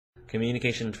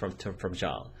Communication from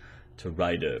Jal. To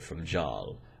Bryder from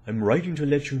Jal. I'm writing to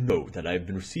let you know that I've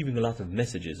been receiving a lot of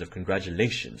messages of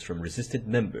congratulations from resistant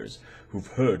members who've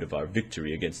heard of our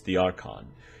victory against the Archon.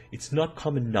 It's not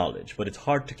common knowledge, but it's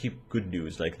hard to keep good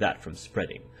news like that from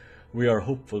spreading. We are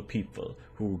hopeful people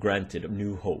who were granted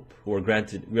new hope.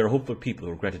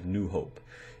 New hope.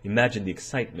 Imagine the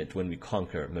excitement when we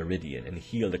conquer Meridian and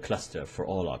heal the cluster for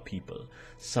all our people.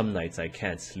 Some nights I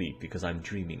can't sleep because I'm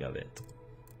dreaming of it.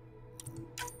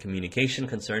 Communication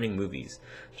concerning movies,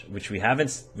 which we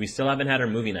still haven't had our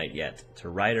movie night yet. To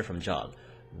Ryder from John.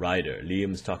 Ryder,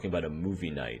 Liam's talking about a movie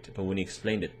night, but when he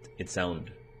explained it, it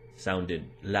sounded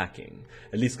lacking,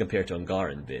 at least compared to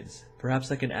Angaran bids.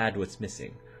 Perhaps I can add what's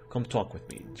missing. Come talk with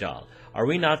me, Jal. Are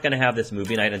we not going to have this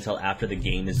movie night until after the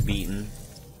game is beaten?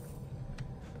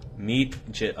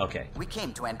 Okay. We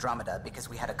came to Andromeda because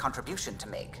we had a contribution to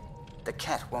make. The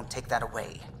Ket won't take that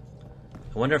away.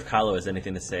 I wonder if Kylo has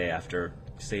anything to say after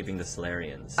saving the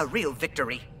Solarians. A real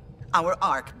victory. Our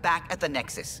Ark back at the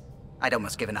Nexus. I'd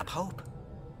almost given up hope.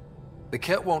 The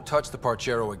Ket won't touch the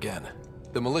Parchero again.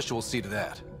 The militia will see to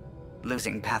that.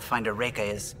 Losing Pathfinder Reka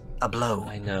is a blow.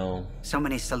 I know. So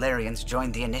many Solarians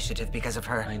joined the initiative because of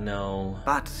her. I know.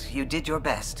 But you did your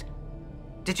best.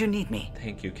 Did you need me?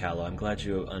 Thank you, Kylo. I'm glad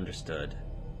you understood.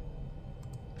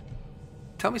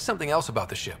 Tell me something else about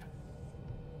the ship.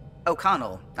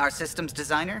 O'Connell, our systems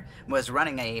designer, was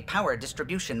running a power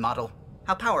distribution model.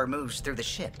 How power moves through the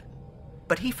ship.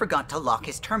 But he forgot to lock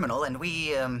his terminal and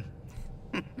we,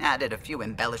 added a few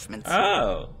embellishments.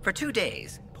 Oh. For 2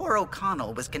 days, poor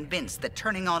O'Connell was convinced that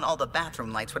turning on all the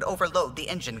bathroom lights would overload the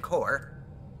engine core.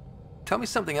 Tell me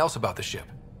something else about the ship.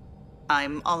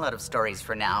 I'm all out of stories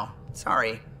for now.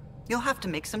 Sorry. You'll have to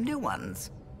make some new ones.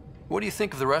 What do you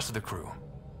think of the rest of the crew?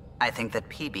 I think that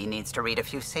PB needs to read a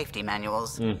few safety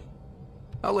manuals.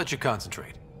 I'll let you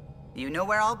concentrate. You know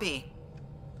where I'll be.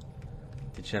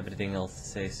 Did you have anything else to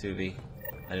say, Suvi?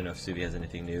 I don't know if Suvi has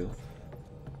anything new.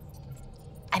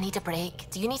 I need a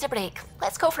break. Do you need a break?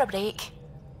 Let's go for a break.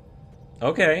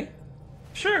 Okay.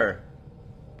 Sure.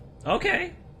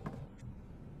 Okay.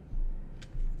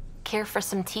 Care for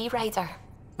some tea, Ryder?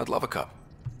 I'd love a cup.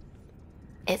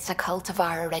 It's a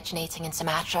cultivar originating in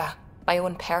Sumatra. My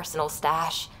own personal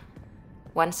stash.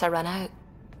 Once I run out,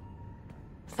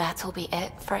 that'll be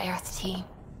it for Earth tea.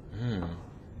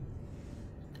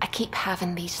 I keep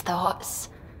having these thoughts.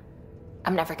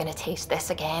 I'm never gonna taste this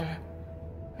again.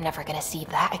 I'm never gonna see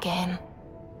that again.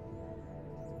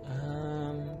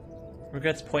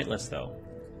 Regret's pointless, though.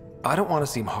 I don't want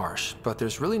to seem harsh, but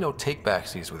there's really no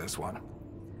take-backsies with this one.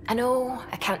 I know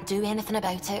I can't do anything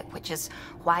about it, which is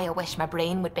why I wish my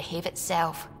brain would behave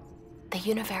itself. The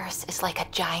universe is like a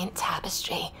giant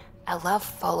tapestry. I love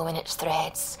following its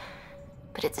threads,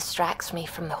 but it distracts me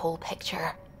from the whole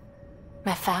picture.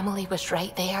 My family was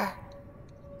right there,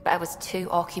 but I was too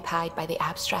occupied by the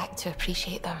abstract to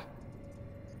appreciate them.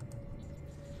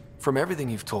 From everything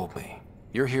you've told me,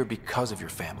 you're here because of your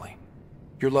family.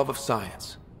 Your love of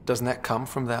science, doesn't that come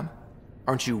from them?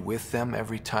 Aren't you with them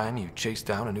every time you chase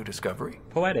down a new discovery?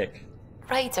 Poetic.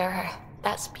 Ryder,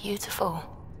 that's beautiful.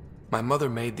 My mother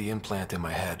made the implant in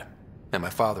my head, and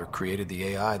my father created the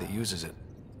AI that uses it.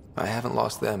 I haven't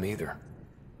lost them either.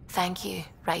 Thank you,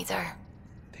 Ryder.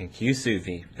 Thank you,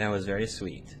 Suvi. That was very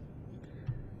sweet.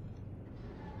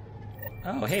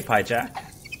 Oh, hey, Pyjack.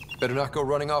 Better not go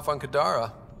running off on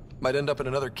Kadara. Might end up in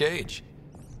another cage.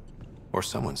 Or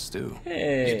someone's stew.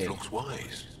 Hey. It looks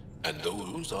wise. And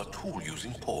those are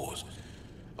tool-using paws.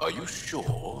 Are you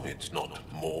sure it's not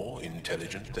more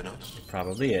intelligent than us?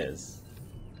 Probably is.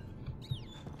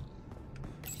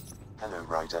 Hello,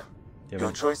 Ryder. Yeah,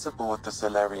 Your choice aboard the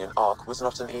Solarian Ark was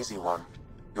not an easy one.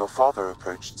 Your father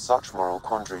approached such moral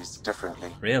quandaries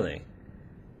differently. Really?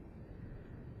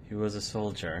 He was a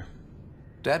soldier.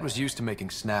 Dad was used to making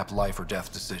snap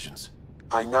life-or-death decisions.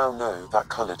 I now know that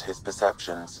colored his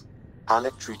perceptions.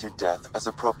 Alec treated death as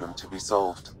a problem to be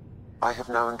solved. I have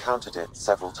now encountered it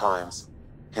several times.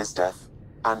 His death,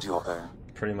 and your own.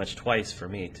 Pretty much twice for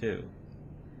me, too.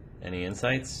 Any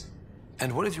insights?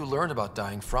 And what have you learned about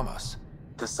dying from us?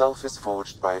 The self is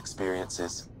forged by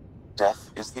experiences.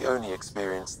 Death is the only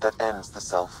experience that ends the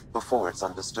self before it's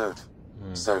understood.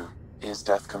 So, is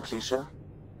death completion?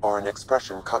 Or an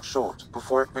expression cut short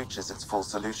before it reaches its full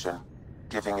solution,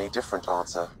 giving a different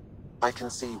answer? I can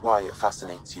see why it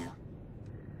fascinates you.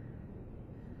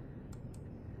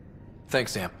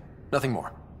 Thanks, Sam. Nothing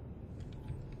more.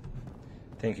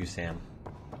 Thank you, Sam.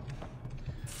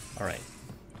 Alright.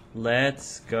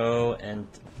 Let's go and...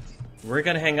 We're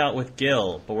gonna hang out with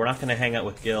Gil, but we're not gonna hang out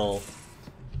with Gil...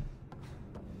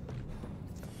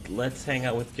 Let's hang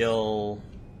out with Gil...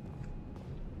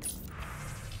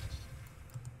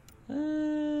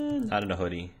 Not in a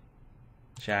hoodie.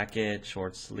 Jacket,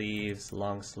 short sleeves,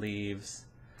 long sleeves.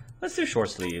 Let's do short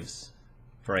sleeves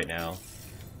for right now.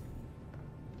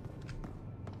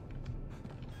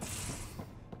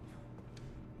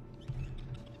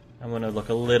 I'm gonna look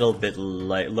a little bit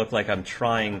look like I'm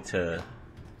trying to,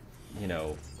 you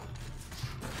know,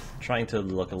 trying to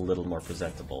look a little more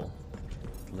presentable.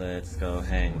 Let's go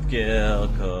hang with Gil,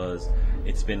 cause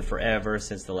it's been forever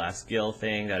since the last Gil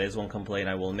thing. That is one complaint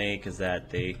I will make, is that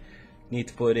they need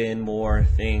to put in more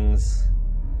things,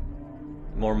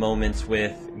 more moments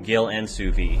with Gil and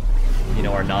Suvi. You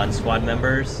know, our non-squad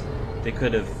members. They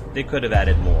could have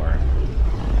added more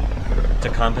to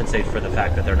compensate for the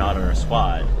fact that they're not on our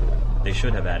squad. They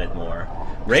should have added more.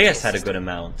 Reyes had a good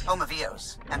amount.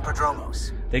 Homovios and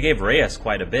Prodromos. They gave Reyes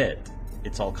quite a bit.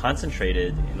 It's all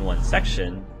concentrated in one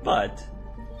section, but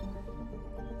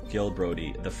Gil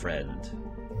Brody, the friend.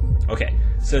 Okay,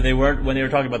 so they weren't, when they were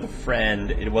talking about the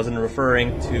friend, it wasn't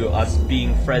referring to us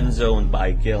being friend zoned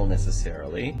by Gil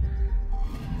necessarily.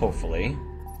 Hopefully.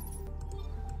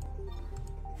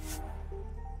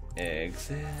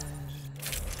 Exit.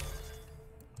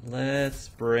 Let's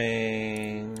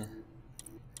bring...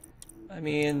 I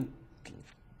mean,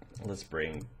 let's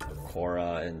bring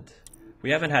Cora and... We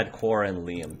haven't had Cora and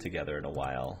Liam together in a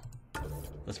while.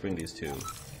 Let's bring these two.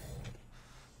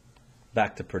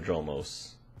 Back to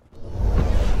Prodromos.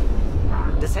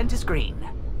 Descent is green.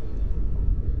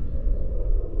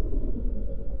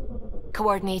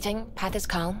 Coordinating. Path is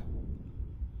calm.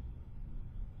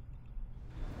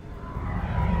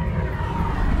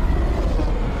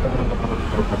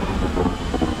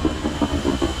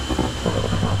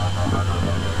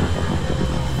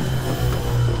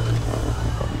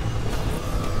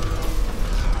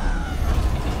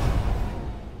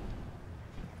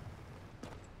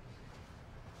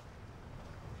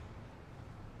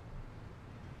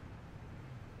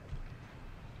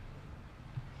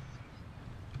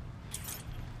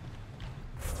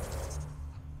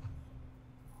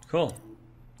 Cool.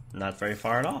 Not very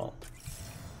far at all.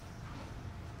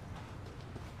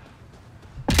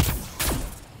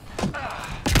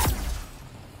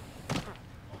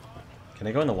 Can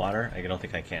I go in the water? I don't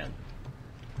think I can.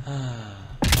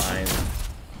 Fine.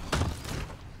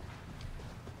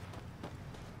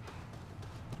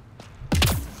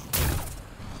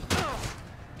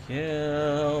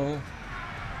 Kill.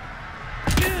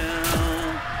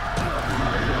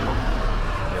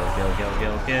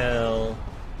 Gil.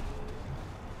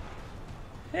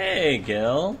 Hey,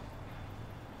 Gil.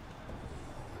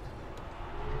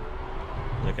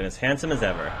 Looking as handsome as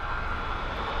ever.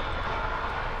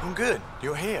 I'm good.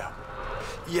 You're here.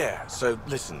 Yeah, so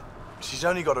listen. She's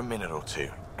only got a minute or two,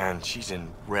 and she's in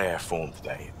rare form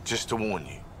today. Just to warn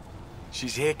you.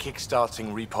 She's here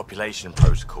kickstarting repopulation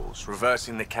protocols,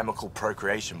 reversing the chemical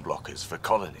procreation blockers for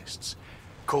colonists.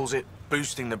 Calls it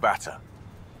boosting the batter.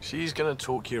 She's gonna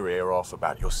talk your ear off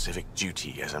about your civic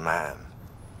duty as a man.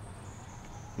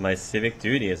 My civic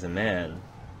duty as a man?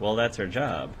 Well, that's her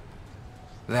job.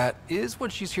 That is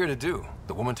what she's here to do.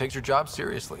 The woman takes her job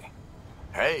seriously.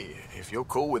 Hey, if you're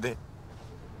cool with it.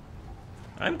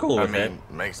 I'm cool with it.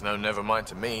 Makes no never mind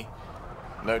to me.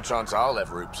 No chance I'll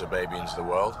ever oops a baby into the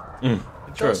world. It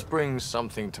true. does bring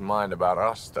something to mind about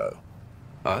us, though.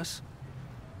 Us?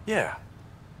 Yeah.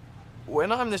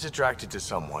 When I'm this attracted to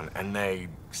someone and they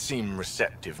seem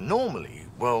receptive normally,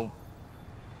 well,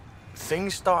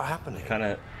 things start happening.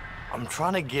 I'm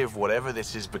trying to give whatever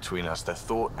this is between us the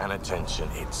thought and attention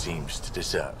it seems to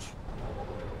deserve.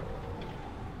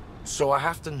 So I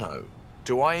have to know,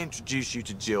 do I introduce you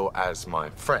to Jill as my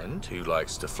friend who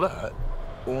likes to flirt,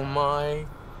 or my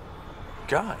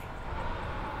guy?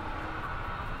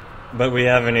 But we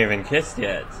haven't even kissed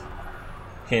yet.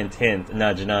 Hint, hint,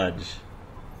 nudge, nudge.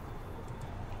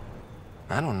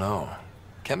 I don't know.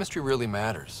 Chemistry really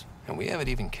matters, and we haven't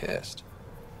even kissed.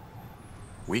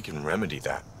 We can remedy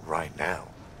that right now.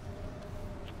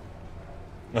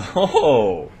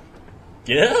 Oh!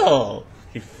 Gil!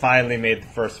 He finally made the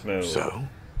first move. So?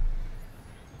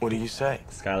 What do you say?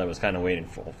 Skyler was kind of waiting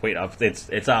for... Wait,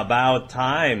 it's about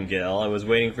time, Gil. I was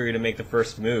waiting for you to make the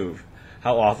first move.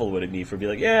 How awful would it be for be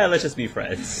like, yeah, let's just be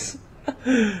friends.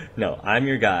 No, I'm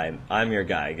your guy. I'm your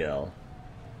guy, Gil.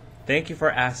 Thank you for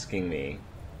asking me.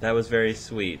 That was very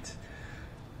sweet.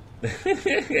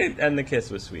 And the kiss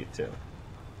was sweet, too.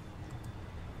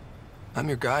 I'm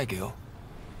your guy, Gil.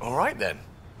 All right, then.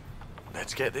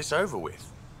 Let's get this over with.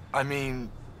 I mean,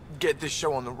 get this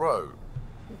show on the road.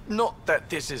 Not that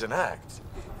this is an act.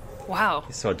 Wow.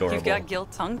 He's so adorable. You've got Gil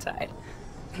tongue-tied.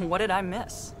 What did I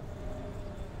miss?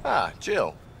 Ah,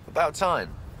 Jill. About time.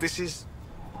 This is...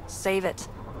 Save it.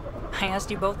 I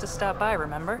asked you both to stop by,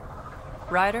 remember?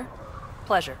 Ryder,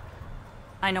 pleasure.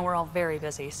 I know we're all very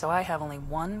busy, so I have only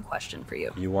one question for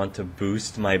you. You want to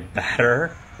boost my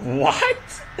batter? What?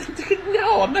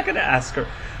 No, I'm not gonna ask her.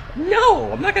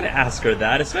 No, I'm not gonna ask her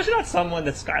that, especially not someone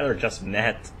that Skyler just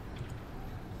met.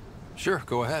 Sure,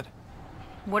 go ahead.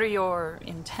 What are your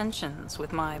intentions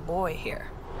with my boy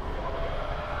here?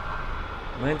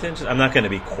 My intentions... I'm not gonna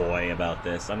be coy about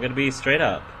this. I'm gonna be straight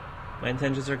up. My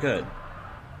intentions are good.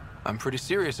 I'm pretty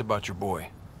serious about your boy.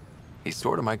 He's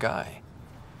sort of my guy.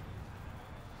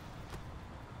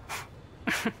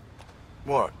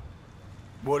 What?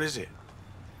 What is it?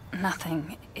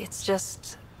 Nothing. It's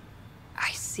just...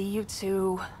 I see you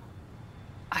two...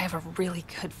 I have a really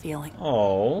good feeling.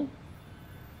 Oh.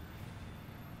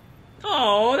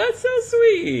 Oh, that's so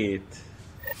sweet.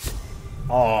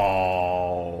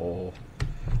 Oh.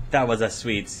 That was a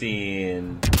sweet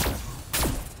scene.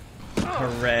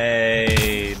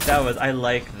 Hooray. That was... I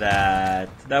like that.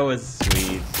 That was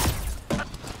sweet.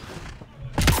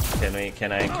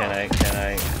 Can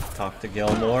I talk to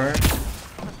Gil more?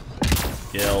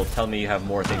 Gil, tell me you have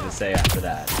more things to say after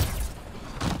that.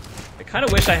 I kind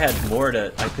of wish I had more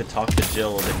to... I could talk to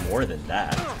Jill a bit more than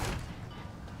that.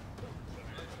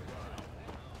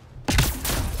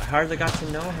 I hardly got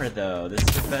to know her though. This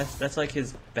is the best... That's like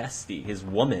his bestie, his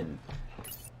woman.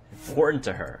 Important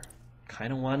to her.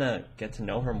 Kind of want to get to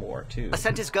know her more too.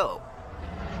 Ascent is go.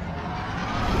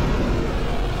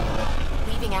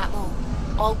 Leaving Atmo.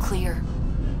 All clear.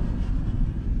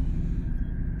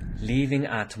 Leaving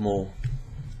Atmo.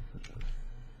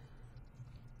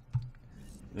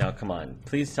 Now, come on.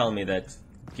 Please tell me that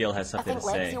Gil has something to I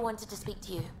think say. Lexi wanted to speak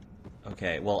to you.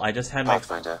 Okay, well, I just had my...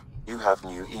 Pathfinder, you have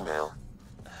new email.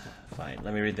 Fine,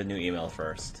 let me read the new email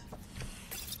first.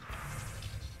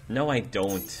 No, I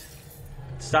don't.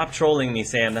 Stop trolling me,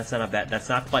 Sam. That's not a bad... That's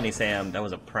not funny, Sam. That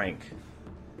was a prank.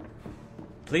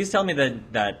 Please tell me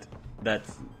that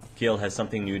Gil has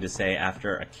something new to say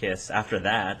after a kiss. After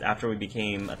that, after we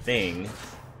became a thing.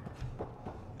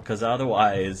 Because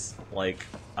otherwise, like,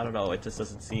 I don't know, it just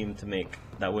doesn't seem to make...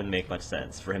 That wouldn't make much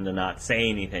sense for him to not say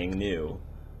anything new.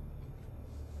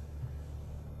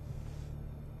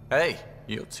 Hey,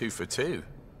 you're 2 for 2.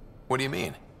 What do you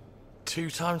mean? 2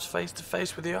 times face to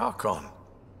face with the Archon.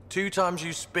 2 times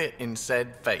you spit in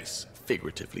said face.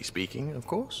 Figuratively speaking, of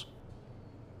course.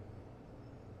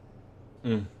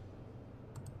 Come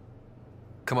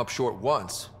up short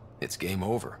once, it's game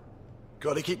over.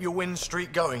 Gotta keep your win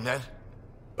streak going, then.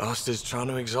 Bastard's trying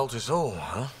to exalt us all,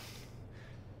 huh?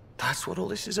 That's what all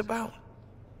this is about?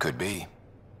 Could be.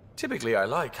 Typically, I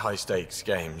like high-stakes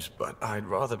games, but I'd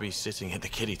rather be sitting at the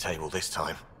kiddie table this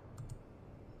time.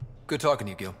 Good talking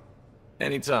to you, Gil.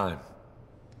 Anytime.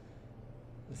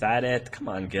 Is that it? Come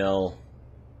on, Gil.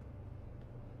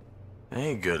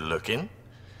 Hey, good looking.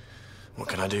 What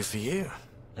can I do for you?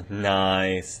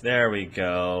 Nice. There we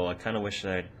go. I kind of wish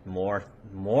I had more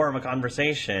of a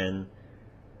conversation.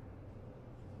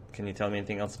 Can you tell me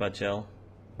anything else about Jill?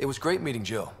 It was great meeting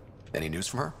Jill. Any news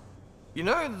from her? You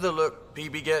know the look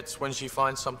PB gets when she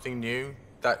finds something new?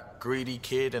 That greedy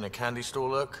kid in a candy store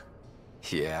look?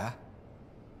 Yeah.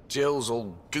 Jill's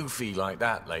all goofy like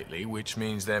that lately, which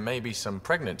means there may be some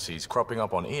pregnancies cropping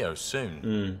up on Eos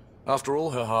soon. After all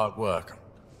her hard work,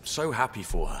 I'm so happy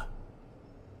for her.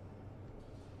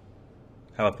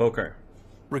 How about poker?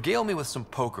 Regale me with some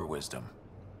poker wisdom.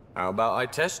 How about I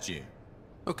test you?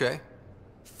 Okay.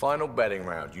 Final betting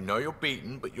round. You know you're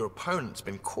beaten, but your opponent's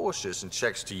been cautious and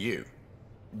checks to you.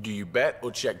 Do you bet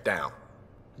or check down?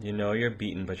 You know you're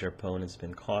beaten, but your opponent's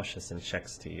been cautious and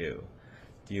checks to you.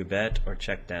 Do you bet or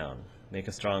check down? Make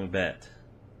a strong bet.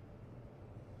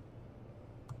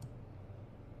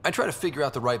 I try to figure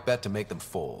out the right bet to make them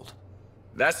fold.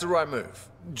 That's the right move.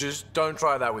 Just don't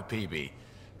try that with PB.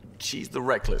 She's the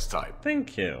reckless type.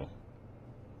 Thank you.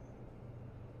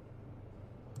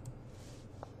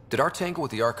 Did our tangle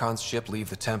with the Archon's ship leave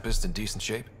the Tempest in decent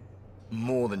shape?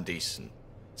 More than decent.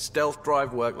 Stealth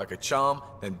drive worked like a charm,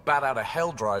 then bat out a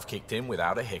hell drive kicked in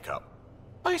without a hiccup.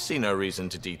 I see no reason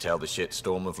to detail the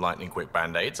shitstorm of lightning-quick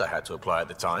band-aids I had to apply at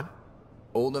the time.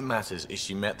 All that matters is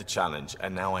she met the challenge,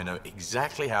 and now I know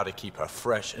exactly how to keep her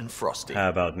fresh and frosty. How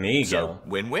about me, Gil? So,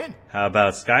 win-win. How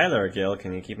about Skyler, Gil?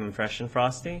 Can you keep him fresh and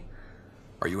frosty?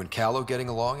 Are you and Callow getting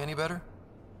along any better?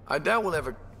 I doubt we'll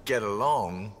ever get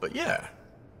along, but yeah.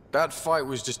 That fight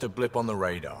was just a blip on the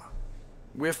radar.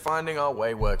 We're finding our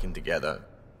way working together.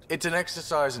 It's an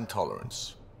exercise in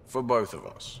tolerance. For both of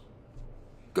us.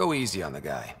 Go easy on the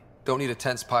guy. Don't need a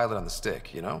tense pilot on the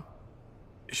stick, you know?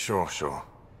 Sure.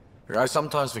 I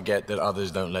sometimes forget that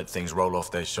others don't let things roll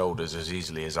off their shoulders as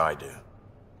easily as I do.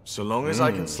 So long as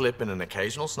I can slip in an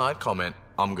occasional snide comment,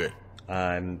 I'm good.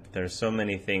 There's so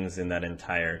many things in that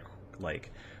entire,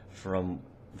 like, from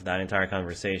that entire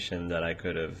conversation that I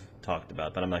could have talked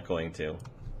about, but I'm not going to.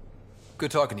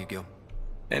 Good talking to you, Gil.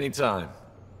 Anytime.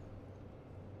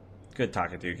 Good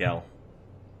talking to you, Gil.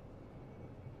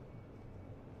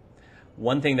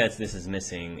 One thing that this is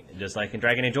missing, just like in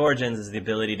Dragon Age Origins, is the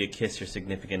ability to kiss your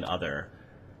significant other.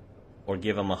 Or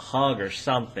give them a hug or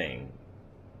something.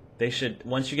 They should,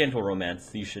 once you get into a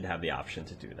romance, you should have the option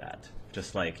to do that.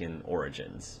 Just like in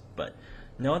Origins. But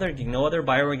no other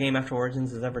Bioware game after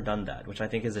Origins has ever done that, which I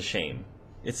think is a shame.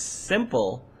 It's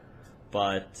simple,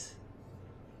 but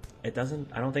it doesn't,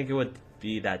 I don't think it would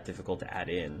be that difficult to add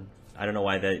in. I don't know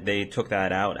why they took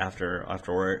that out after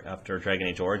Dragon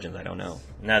Age Origins, I don't know.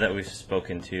 Now that we've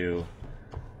spoken to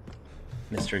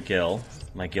Mr. Gil,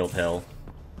 my Gil pill,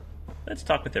 let's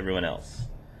talk with everyone else.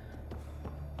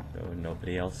 Though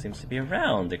nobody else seems to be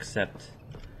around, except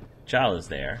Jal is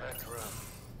there.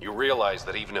 You realize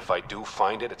that even if I do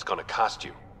find it, it's gonna cost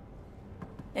you.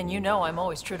 And you know I'm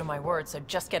always true to my word, so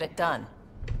just get it done.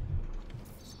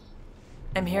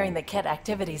 I'm hearing that Ket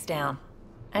activity's down.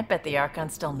 I bet the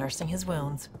Archon's still nursing his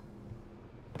wounds.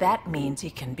 That means he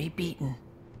can be beaten.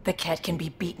 The Ket can be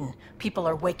beaten. People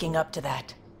are waking up to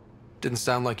that. Didn't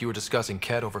sound like you were discussing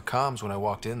Ket over comms when I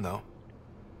walked in, though.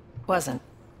 Wasn't.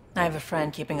 I have a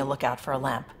friend keeping a lookout for a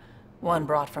lamp. One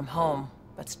brought from home,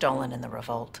 but stolen in the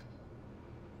revolt.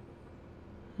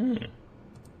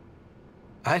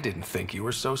 I didn't think you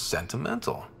were so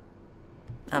sentimental.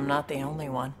 I'm not the only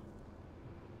one.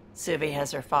 Suvi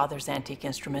has her father's antique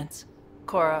instruments,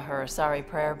 Cora her Asari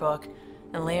prayer book,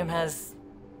 and Liam has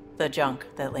the junk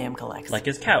that Liam collects. Like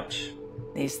his couch.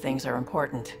 These things are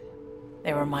important.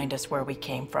 They remind us where we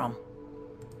came from.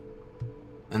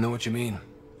 I know what you mean.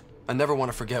 I never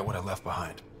want to forget what I left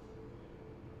behind.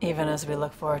 Even as we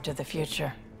look forward to the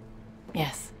future.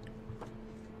 Yes.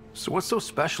 So what's so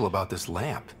special about this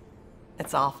lamp?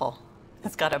 It's awful.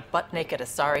 It's got a butt-naked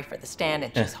Asari for the stand,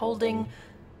 and she's holding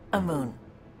a moon.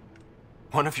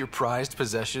 One of your prized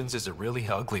possessions is a really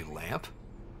ugly lamp?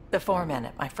 The foreman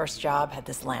at my first job had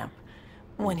this lamp.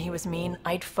 When he was mean,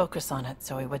 I'd focus on it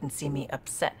so he wouldn't see me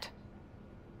upset.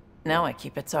 Now I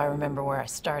keep it so I remember where I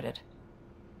started.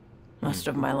 Most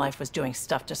of my life was doing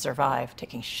stuff to survive,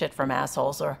 taking shit from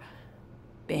assholes, or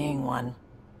being one.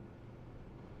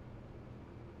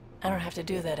 I don't have to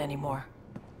do that anymore.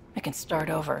 I can start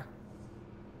over.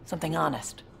 Something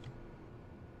honest.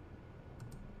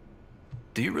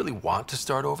 Do you really want to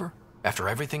start over? After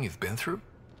everything you've been through?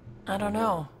 I don't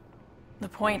know. The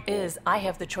point is, I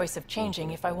have the choice of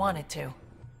changing if I wanted to.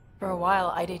 For a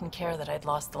while, I didn't care that I'd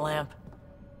lost the lamp.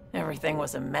 Everything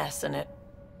was a mess, and it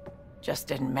just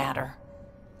didn't matter.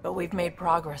 But we've made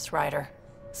progress, Ryder.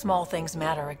 Small things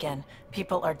matter again.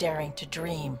 People are daring to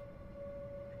dream.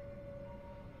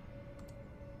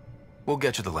 We'll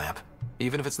get you the lamp,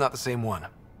 even if it's not the same one.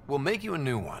 We'll make you a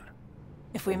new one.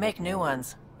 If we make new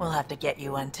ones, we'll have to get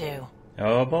you one too.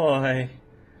 Oh boy.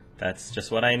 That's just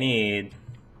what I need.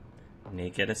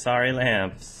 Naked Asari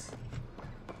lamps.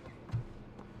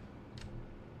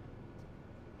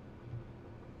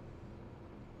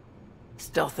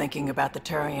 Still thinking about the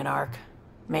Turian Ark.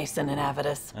 Mason and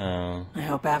Avidus. Oh. I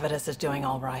hope Avidus is doing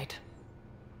all right.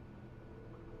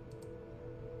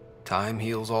 Time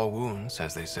heals all wounds,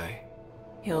 as they say.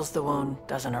 Heals the wound,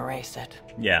 doesn't erase it.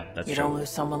 Yeah, that's You true. don't lose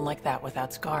someone like that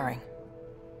without scarring.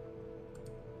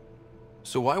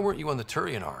 So why weren't you on the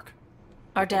Turian Ark?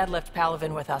 Our dad left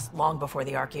Palaven with us long before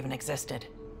the Ark even existed.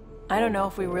 I don't know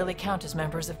if we really count as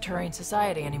members of Turian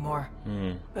society anymore.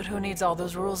 But who needs all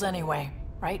those rules anyway,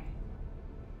 right?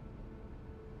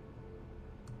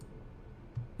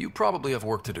 You probably have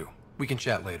work to do. We can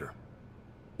chat later.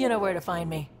 You know where to find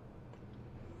me.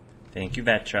 Thank you,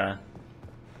 Vetra.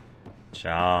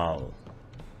 Ciao.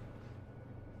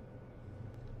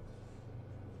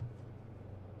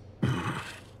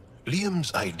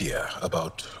 Liam's idea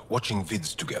about watching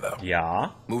vids together.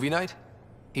 Yeah? Movie night?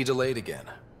 He delayed again,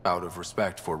 out of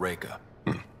respect for Reika.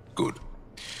 Good.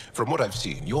 From what I've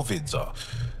seen, your vids are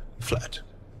flat.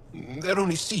 They're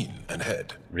only seen and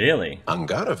heard. Really?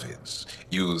 Angara vids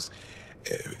use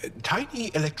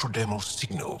tiny electrodermal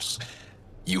signals.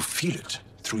 You feel it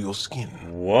through your skin.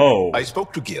 Whoa. I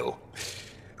spoke to Gil.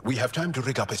 We have time to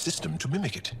rig up a system to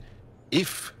mimic it,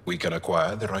 if we can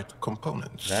acquire the right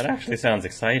components. That actually sounds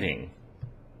exciting.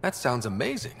 That sounds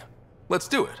amazing. Let's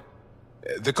do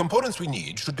it. The components we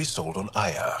need should be sold on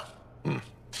Aya.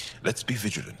 Let's be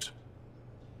vigilant.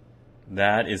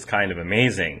 That is kind of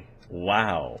amazing.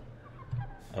 Wow.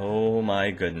 Oh my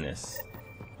goodness.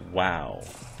 Wow.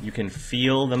 You can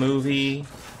feel the movie.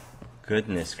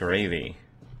 Goodness gravy.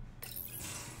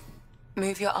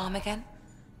 Move your arm again?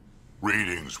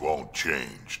 Readings won't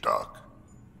change, Doc.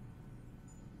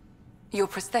 Your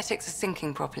prosthetics are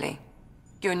syncing properly.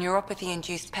 Your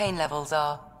neuropathy-induced pain levels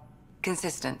are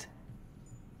consistent.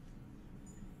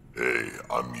 Hey,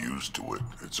 I'm used to it.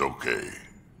 It's okay.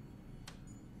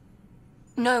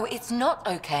 No, it's not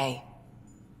okay.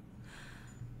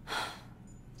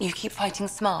 You keep fighting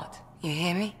smart, you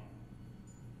hear me?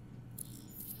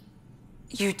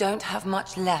 You don't have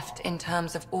much left in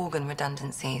terms of organ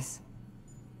redundancies.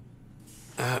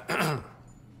 Nah,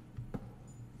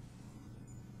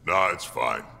 it's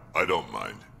fine. I don't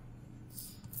mind.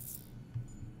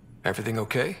 Everything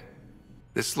okay?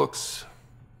 This looks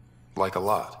like a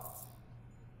lot.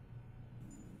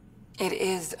 It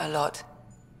is a lot.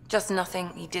 Just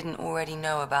nothing he didn't already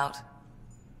know about.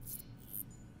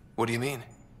 What do you mean?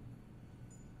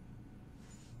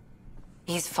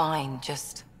 He's fine,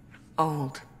 just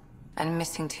old and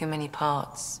missing too many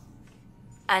parts.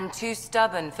 And too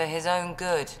stubborn for his own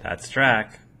good. That's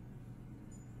Drac.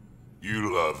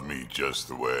 You love me just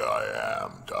the way I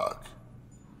am, Doc.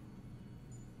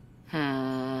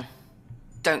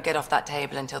 Don't get off that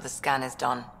table until the scan is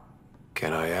done.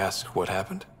 Can I ask what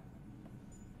happened?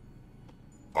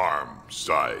 Arm,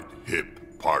 side,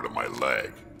 hip, part of my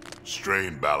leg.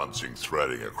 Strain balancing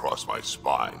threading across my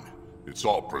spine. It's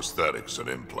all prosthetics and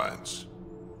implants.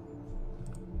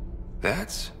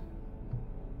 That's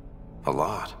a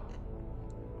lot.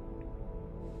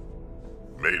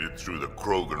 Made it through the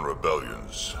Krogan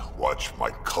rebellions. Watched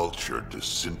my culture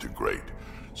disintegrate.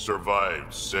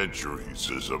 Survived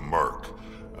centuries as a merc.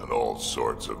 And all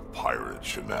sorts of pirate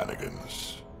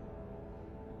shenanigans.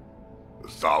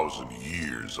 1,000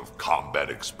 years of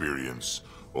combat experience.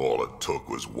 All it took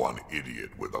was one idiot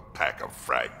with a pack of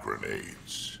frag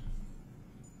grenades.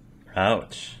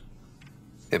 Ouch.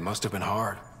 It must have been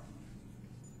hard.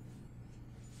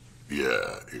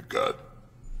 Yeah, it got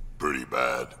pretty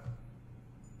bad.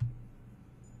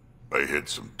 I hit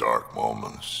some dark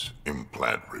moments.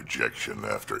 Implant rejection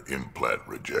after implant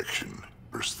rejection.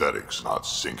 Prosthetics not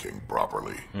syncing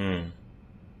properly.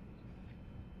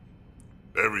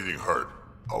 Everything hurt.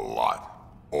 A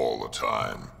lot. All the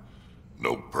time.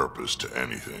 No purpose to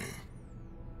anything.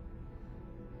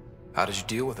 How did you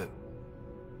deal with it?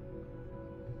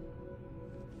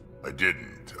 I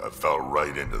didn't. I fell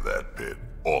right into that pit.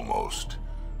 Almost.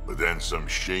 But then some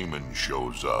shaman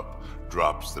shows up,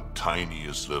 drops the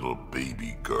tiniest little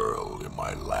baby girl in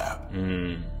my lap.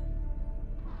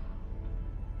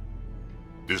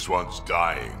 This one's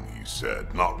dying, he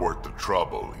said. Not worth the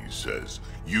trouble, he says.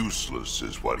 Useless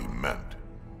is what he meant.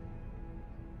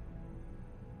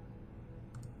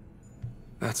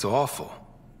 That's awful.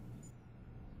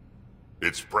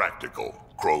 It's practical.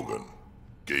 Krogan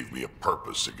gave me a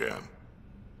purpose again.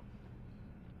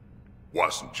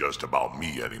 Wasn't just about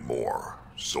me anymore,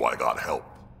 so I got help.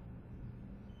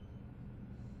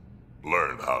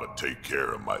 Learned how to take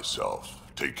care of myself,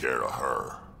 take care of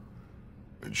her.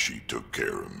 And she took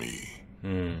care of me.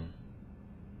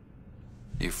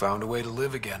 You found a way to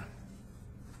live again.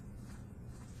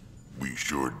 We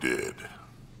sure did.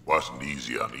 Wasn't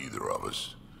easy on either of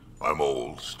us. I'm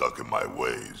old, stuck in my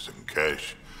ways, and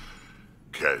Cash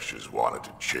has wanted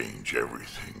to change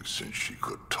everything since she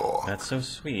could talk. That's so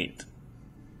sweet.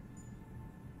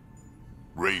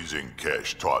 Raising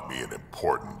Cash taught me an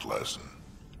important lesson.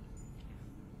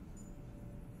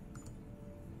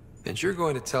 And you're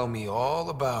going to tell me all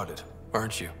about it,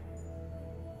 aren't you?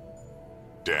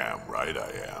 Damn right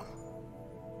I am.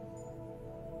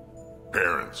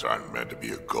 Parents aren't meant to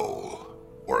be a goal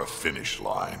or a finish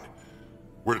line.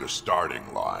 We're the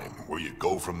starting line. Where you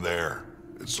go from there,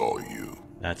 it's all you.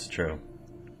 That's true.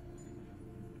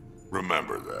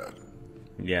 Remember that.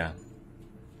 Yeah.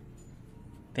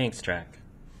 Thanks, Drac.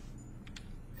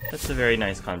 That's a very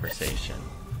nice conversation.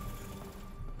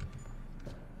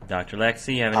 Dr.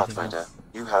 Lexi, you have anything Pathfinder, else?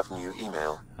 you have new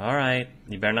email. Alright.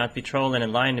 You better not be trolling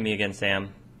and lying to me again,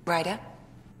 Sam. Bryder?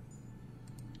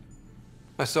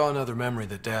 I saw another memory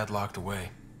that Dad locked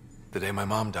away. The day my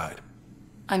mom died.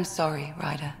 I'm sorry,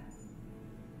 Bryder.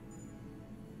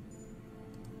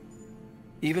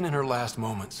 Even in her last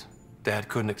moments, Dad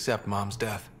couldn't accept Mom's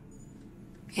death.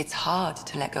 It's hard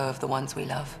to let go of the ones we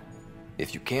love.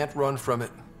 If you can't run from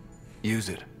it, use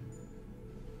it.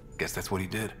 Guess that's what he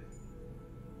did.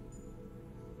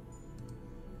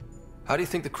 How do you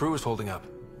think the crew is holding up?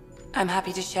 I'm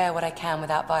happy to share what I can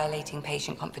without violating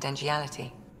patient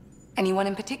confidentiality. Anyone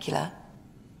in particular?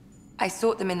 I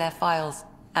sort them in their files,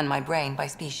 and my brain, by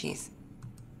species.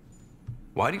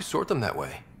 Why do you sort them that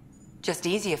way? Just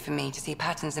easier for me to see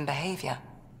patterns in behavior.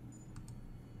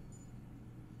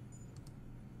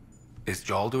 Is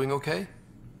Jal doing okay?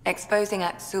 Exposing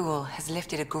Aksul has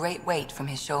lifted a great weight from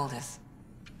his shoulders.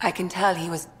 I can tell he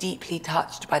was deeply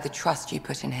touched by the trust you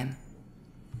put in him.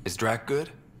 Is Drac good?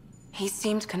 He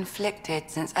seemed conflicted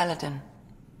since Eladon.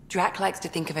 Drac likes to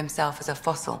think of himself as a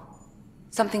fossil.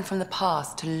 Something from the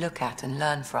past to look at and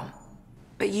learn from.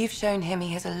 But you've shown him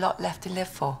he has a lot left to live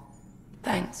for.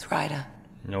 Thanks, Bryder.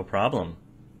 No problem.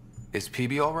 Is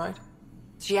PB all right?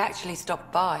 She actually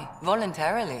stopped by,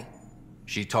 voluntarily.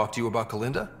 She talked to you about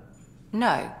Kalinda?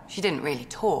 No, she didn't really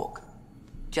talk.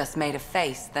 Just made a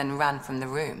face, then ran from the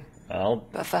room. Well...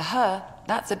 But for her,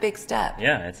 that's a big step.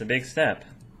 Yeah, it's a big step.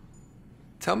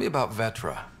 Tell me about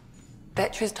Vetra.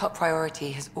 Vetra's top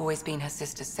priority has always been her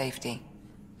sister's safety.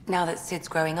 Now that Sid's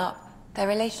growing up, their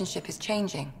relationship is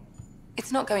changing.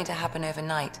 It's not going to happen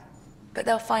overnight, but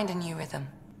they'll find a new rhythm.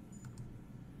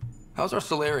 How's our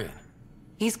Solarian?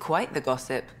 He's quite the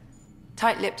gossip.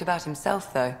 Tight-lipped about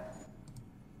himself, though.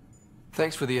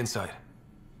 Thanks for the insight.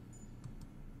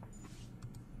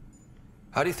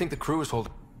 How do you think the crew is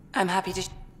holding? I'm happy to...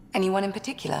 Anyone in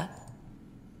particular?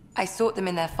 I sort them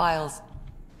in their files.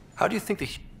 How do you think the...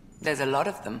 There's a lot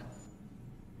of them.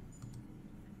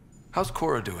 How's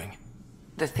Cora doing?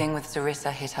 The thing with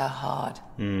Sarissa hit her hard.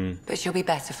 But she'll be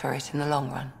better for it in the long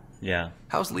run. Yeah.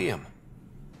 How's Liam?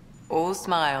 All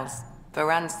smiles.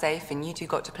 Varan's safe and you two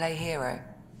got to play hero.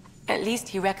 At least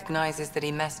he recognizes that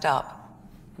he messed up.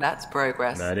 That's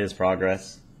progress. That is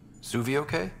progress. Suvi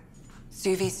okay?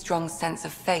 Suvi's strong sense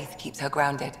of faith keeps her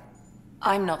grounded.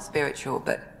 I'm not spiritual,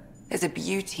 but there's a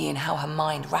beauty in how her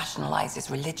mind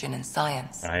rationalizes religion and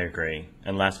science. I agree.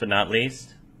 And last but not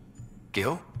least?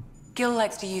 Gil? Gil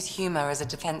likes to use humor as a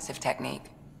defensive technique.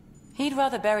 He'd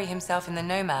rather bury himself in the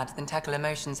Nomad than tackle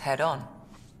emotions head-on.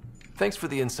 Thanks for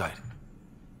the insight.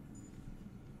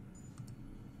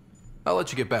 I'll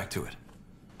let you get back to it.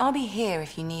 I'll be here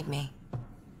if you need me.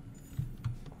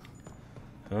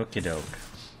 Okie doke.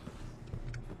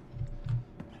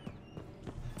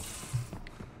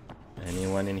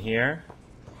 Anyone in here?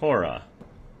 Hora.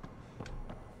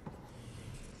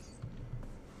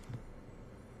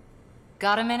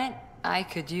 Got a minute? I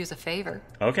could use a favor.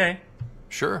 Okay.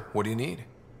 Sure, what do you need?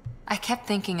 I kept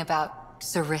thinking about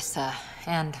Sarissa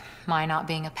and my not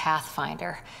being a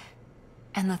pathfinder.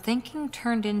 And the thinking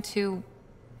turned into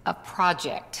a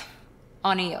project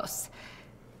on Eos.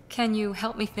 Can you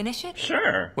help me finish it?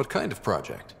 Sure. What kind of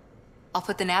project? I'll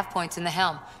put the nav points in the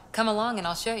helm. Come along and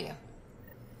I'll show you.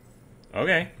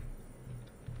 Okay.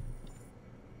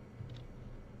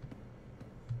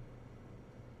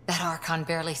 That Archon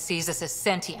barely sees us as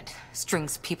sentient.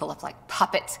 Strings people up like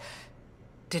puppets.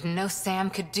 Didn't know Sam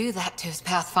could do that to his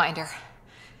Pathfinder.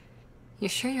 You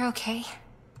sure you're okay?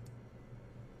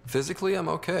 Physically, I'm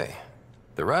okay.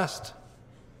 The rest,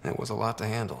 it was a lot to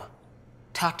handle.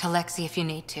 Talk to Lexi if you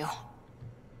need to.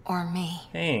 Or me.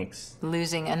 Thanks.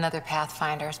 Losing another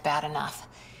Pathfinder is bad enough,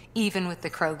 even with the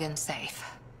Krogan safe.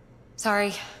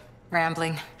 Sorry,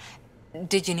 rambling.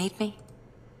 Did you need me?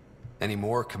 Any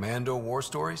more Commando war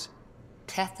stories?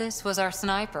 Tethys was our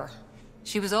sniper.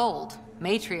 She was old,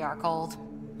 matriarch old,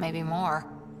 maybe more.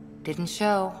 Didn't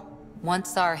show.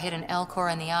 Once saw her hit an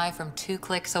Elcor in the eye from 2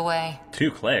 clicks away.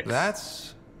 2 clicks?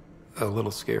 That's a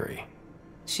little scary.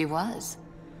 She was.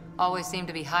 Always seemed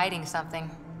to be hiding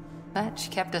something, but she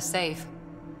kept us safe.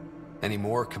 Any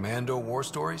more Commando war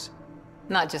stories?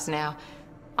 Not just now.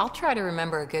 I'll try to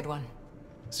remember a good one.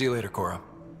 See you later, Cora.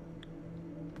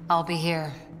 I'll be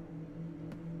here.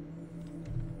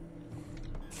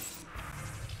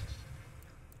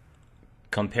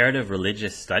 Comparative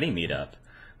religious study meetup.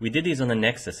 We did these on the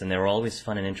Nexus and they were always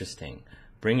fun and interesting.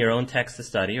 Bring your own text to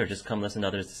study or just come listen to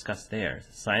others discuss theirs.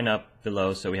 Sign up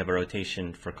below so we have a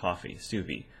rotation for coffee.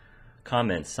 Suvi.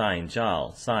 Comment, sign,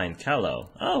 Jal, sign, Kello.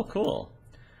 Oh, cool.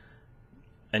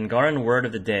 Angaran word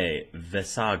of the day,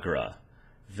 Vesagra.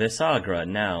 Vesagra,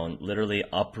 noun, literally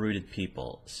uprooted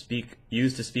people.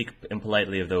 Used to speak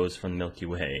impolitely of those from the Milky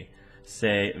Way.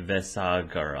 Say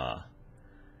Vesagara.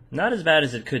 Not as bad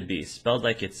as it could be, spelled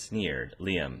like it's sneered.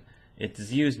 Liam. It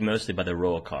is used mostly by the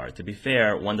Roakar. To be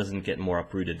fair, one doesn't get more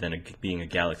uprooted than being a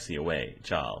galaxy away.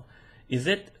 Jal. Is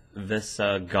it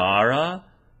Vesagara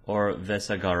or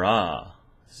Vesagara?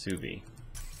 Suvi.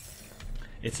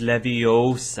 It's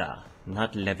Leviosa,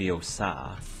 not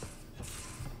Leviosa.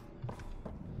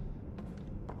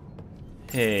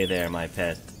 Hey there, my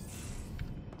pet.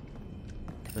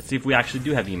 Let's see if we actually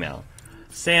do have email.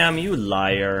 Sam, you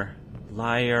liar.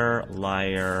 Liar,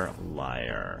 liar,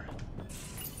 liar.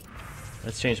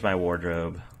 Let's change my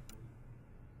wardrobe.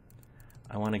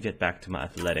 I want to get back to my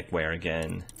athletic wear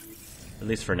again. At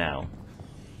least for now.